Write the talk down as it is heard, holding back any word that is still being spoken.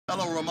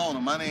Hello, Ramona.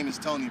 My name is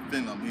Tony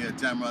Finley. I'm here at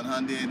Tameron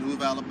Hyundai in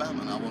Hoover,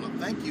 Alabama, and I want to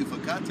thank you for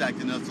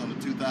contacting us on the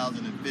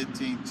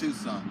 2015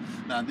 Tucson.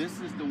 Now, this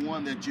is the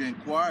one that you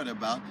inquired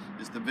about.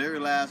 It's the very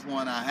last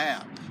one I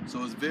have.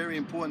 So it's very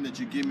important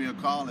that you give me a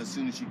call as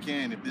soon as you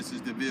can if this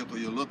is the vehicle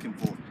you're looking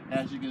for.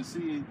 As you can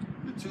see,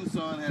 the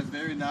Tucson has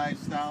very nice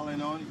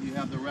styling on it. You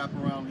have the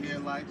wraparound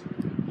headlights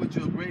with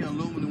your gray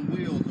aluminum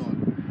wheels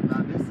on it.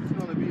 Now, this is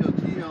going to be a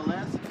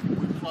GLS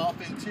with cloth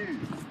interior.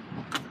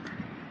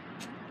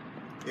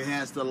 It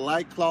has the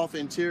light cloth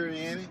interior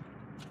in it.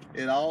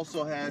 It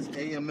also has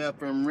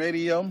AM/FM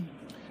radio.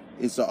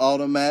 It's an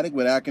automatic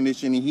with air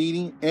conditioning,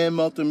 heating, and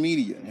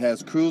multimedia. It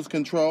has cruise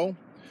control,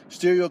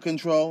 stereo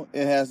control.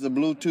 It has the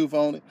Bluetooth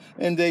on it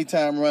and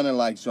daytime running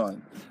lights on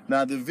it.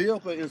 Now the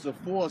vehicle is a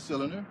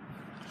 4-cylinder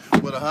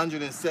with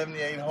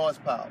 178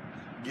 horsepower.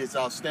 Gets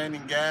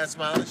outstanding gas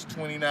mileage,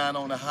 29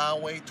 on the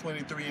highway,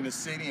 23 in the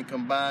city, and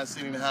combined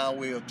city and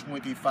highway of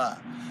 25.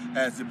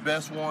 Has the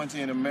best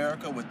warranty in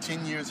America with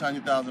 10 years,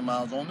 100,000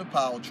 miles on the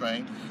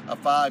powertrain, a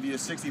 5-year,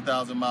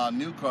 60,000 mile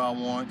new car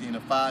warranty, and a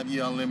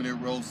 5-year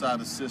unlimited roadside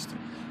assistance.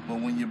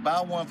 But when you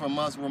buy one from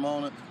us,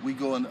 Ramona, we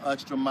go an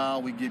extra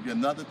mile. We give you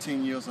another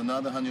 10 years,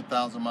 another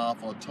 100,000 miles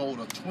for a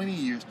total of 20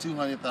 years,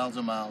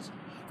 200,000 miles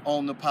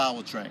on the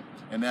powertrain.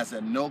 And that's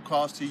at no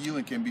cost to you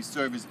and can be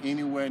serviced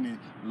anywhere in the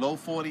low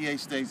 48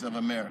 states of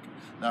America.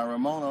 Now,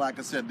 Ramona, like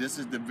I said, this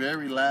is the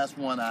very last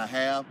one I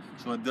have,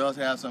 so it does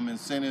have some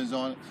incentives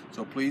on it.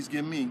 So please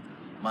give me,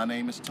 my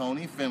name is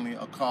Tony Finley,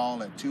 a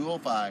call at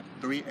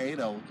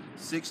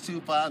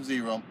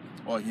 205-380-6250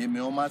 or hit me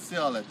on my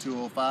cell at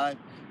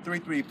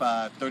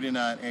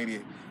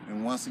 205-335-3988.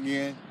 And once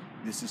again,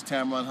 this is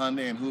Tameron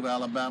Hyundai in Hoover,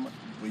 Alabama,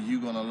 where you're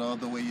going to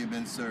love the way you've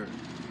been served.